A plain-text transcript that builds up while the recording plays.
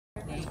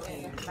When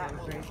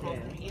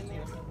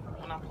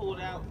I pulled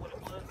out what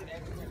it was, it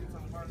actually had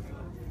some burn.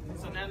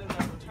 So now that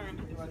I've returned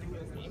it, do I do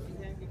it as an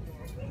empty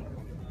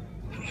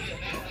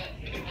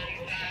package?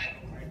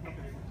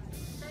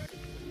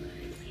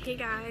 Hey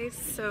guys,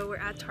 so we're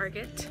at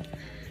Target,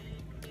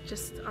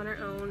 just on our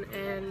own,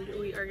 and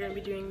we are going to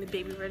be doing the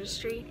baby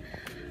registry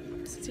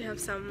since we have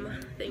some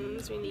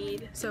things we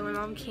need. So my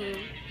mom came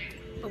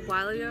a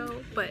while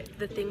ago, but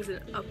the things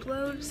didn't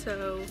upload,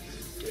 so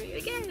doing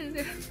it again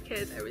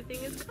because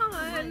everything is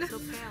gone. So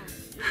pale.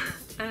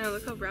 I know,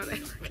 look how brown I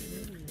look.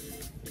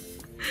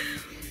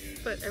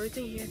 But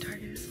everything here at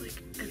Target is like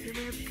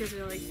everywhere because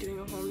they're like doing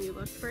a whole new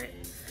look for it,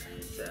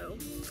 so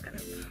it's kind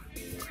of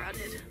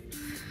crowded.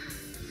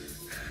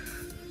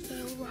 So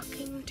we're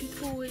walking to the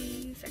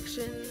toy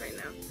section right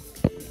now.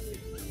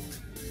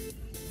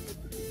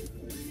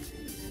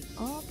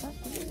 Oh,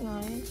 that's really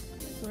nice.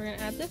 So we're gonna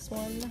add this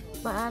one.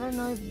 But I don't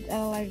know if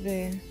I like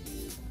the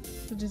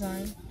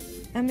design.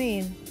 I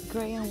mean,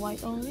 gray and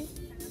white only.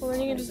 Well,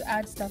 then you can just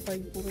add stuff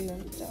like blue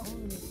and stuff.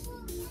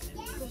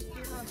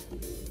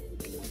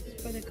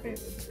 For the crib.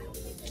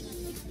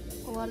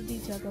 A lot of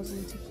detail goes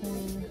into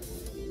cleaning.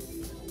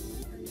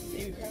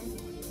 There you go.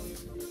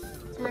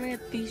 So we're gonna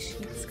get these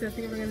sheets because I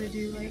think we're gonna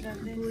do like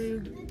blue,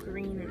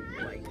 green,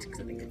 and white because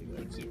I think it's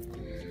really cute.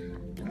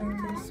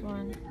 And this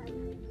one.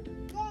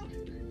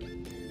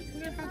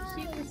 Look at how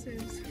cute this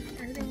is.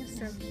 Everything is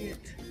so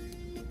cute.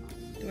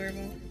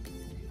 Adorable.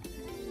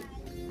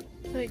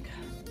 Like,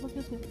 look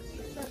at this.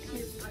 So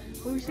cute.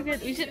 Well, we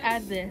should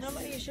add this. No,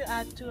 but you should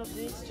add 2 of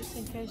these just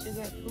in case you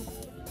get poop.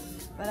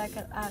 But I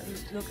can add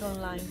look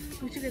online.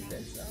 We should get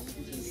this though.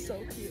 This is so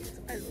cute.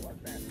 I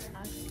love that.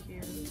 That's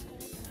cute.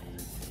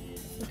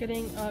 We're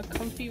getting a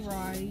Comfy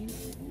Ride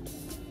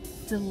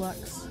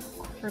Deluxe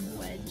Crib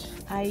Wedge.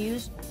 I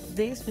use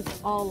this with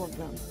all of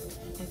them.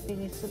 I think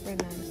it's super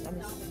nice.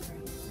 I'm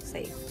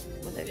safe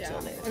with it. Yeah.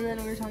 So there. And then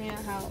we were talking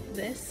about how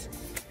this,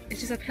 it's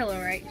just a pillow,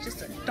 right? It's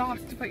just a dock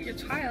to put your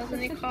child,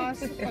 and it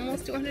costs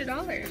almost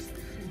 $200.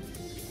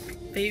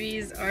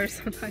 Babies are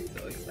sometimes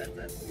so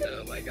expensive.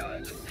 Oh my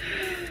gosh.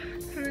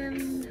 And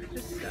then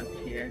just stuff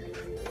here.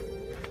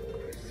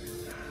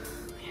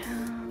 We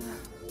have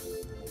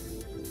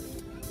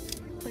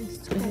place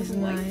to This hold is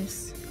white.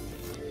 nice.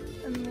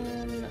 And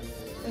then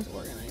there's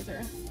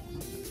organizer.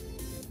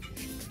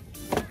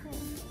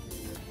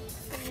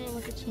 And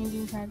like a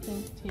changing pad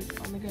thing to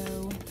take on the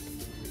go.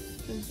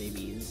 Because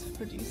babies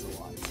produce a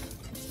lot of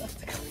stuff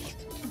to clean.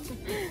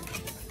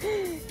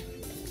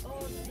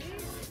 Oh, this is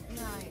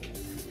nice.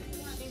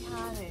 She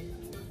had it.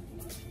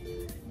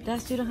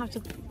 That's you don't have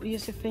to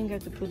use your finger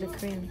to put the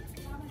cream.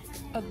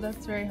 Oh,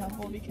 that's very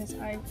helpful because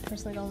I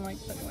personally don't like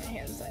putting my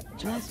hands at the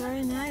top. That's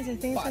very nice. I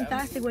think it's Bottom.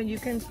 fantastic when you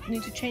can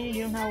need to change it.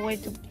 You don't have a way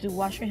to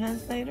wash your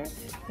hands later,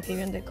 like if you're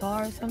in the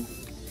car or something.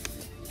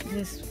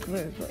 This is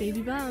very good.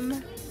 Baby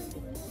bum.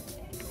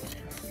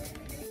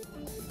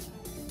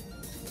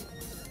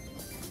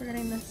 We're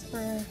getting this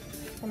for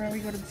whenever we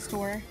go to the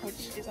store,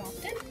 which is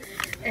often,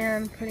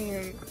 and putting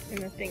them in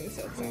the thing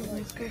so it's not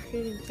like good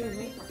feeling too,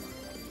 right?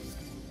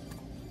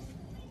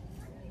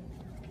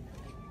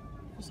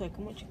 O sea,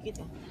 como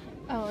chiquita.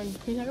 Oh,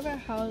 and can you talk about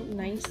how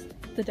nice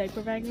the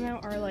diaper bags now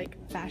are, like,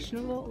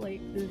 fashionable?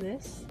 Like,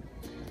 this.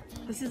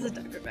 This is a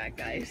diaper bag,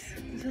 guys.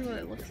 This is what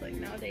it looks like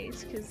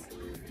nowadays, because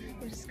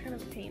it was just kind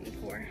of a pain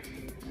before.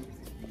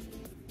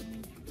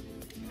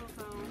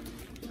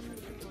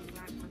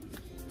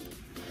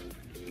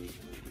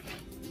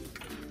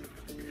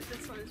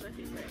 This one is my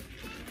favorite.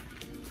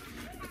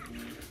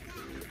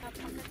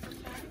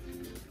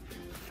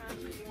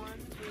 One,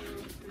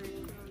 two,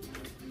 three.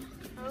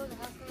 Oh, it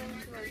has something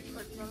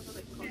to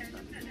like close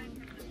stuff.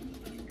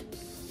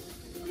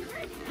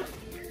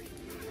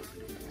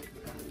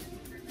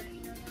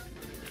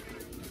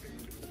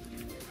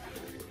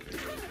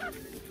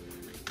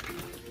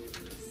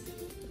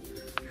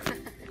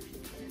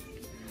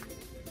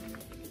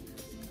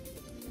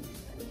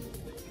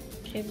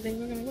 Okay, I think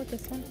we're gonna go with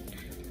this one.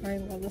 I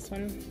love this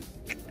one.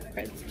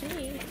 Red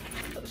skinny.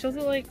 She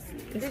also likes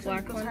this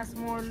black one. Has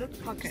more look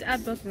pockets. Just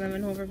add both of them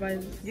and hover by.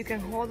 You can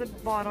hold the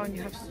bottle and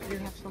you have something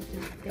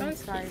That one's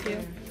inside.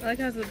 cute too. I like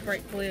how it has the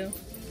bright blue.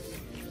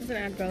 I'm gonna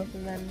add both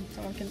and then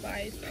someone can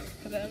buy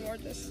for them or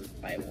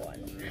just buy one.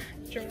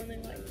 Whichever one they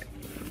like.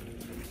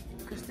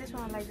 Because this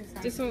one I like this.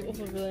 This one's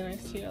also really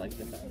nice too. I like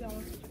this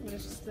one, but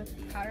it's just the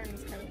pattern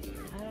is kind of.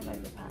 I don't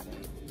like the pattern.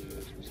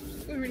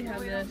 We already have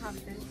We this. don't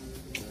have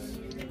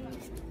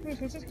this.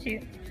 This is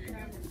cute.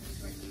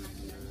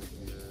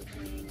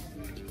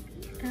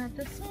 Add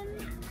this one.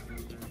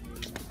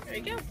 There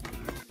you go.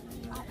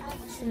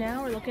 So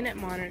now we're looking at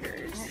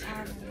monitors.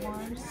 I add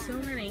one. There's so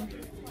many.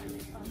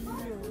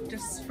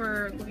 Just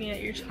for looking at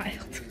your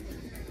child.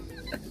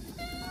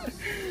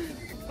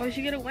 Oh, you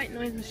should get a white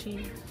noise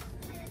machine.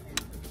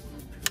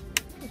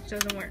 Which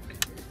doesn't work.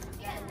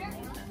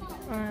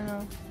 I don't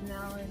know.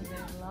 Now in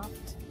the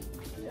loft.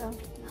 Yeah.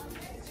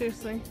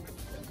 Seriously.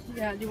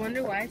 Yeah, do you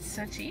wonder why it's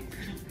so cheap?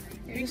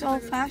 Maybe It's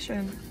because old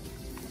fashioned.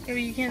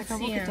 Maybe you can't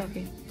Like a see him.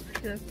 walkie-talkie.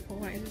 That's the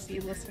point, is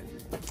you listen.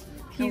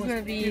 He's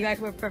gonna be You guys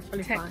were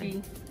perfectly techie.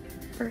 fine.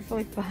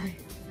 Perfectly fine.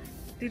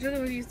 These are the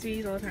ones you used to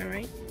use all the time,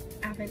 right?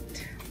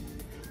 Abbott.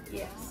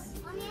 Yes.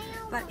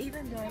 But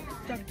even though I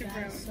Dr. buy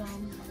Brown.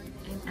 some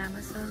in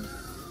Amazon,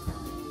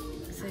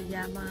 se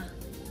llama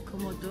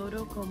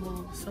Comodoro,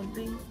 como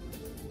something,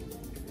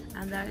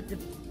 and they're the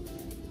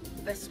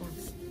best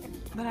ones.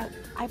 But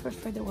I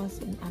prefer the ones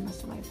in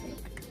Amazon, I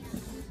think.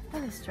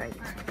 Let's try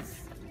this.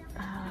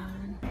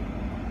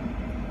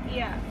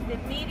 Yeah, the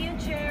medium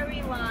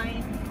cherry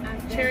lime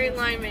and Cherry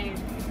limeade.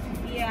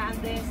 Yeah, and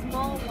the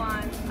small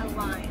one a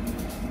lime.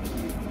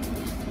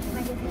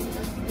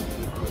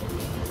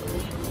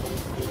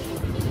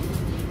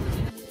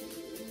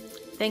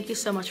 Thank you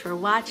so much for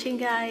watching,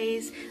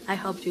 guys. I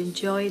hope you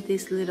enjoyed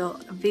this little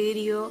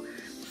video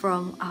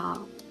from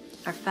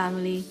our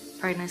family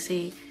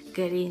pregnancy,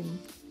 getting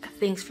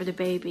things for the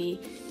baby,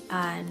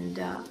 and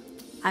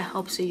I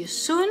hope to see you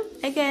soon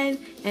again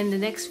in the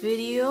next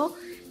video.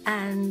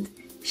 And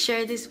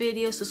share this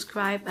video,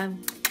 subscribe,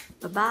 and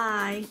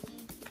bye-bye.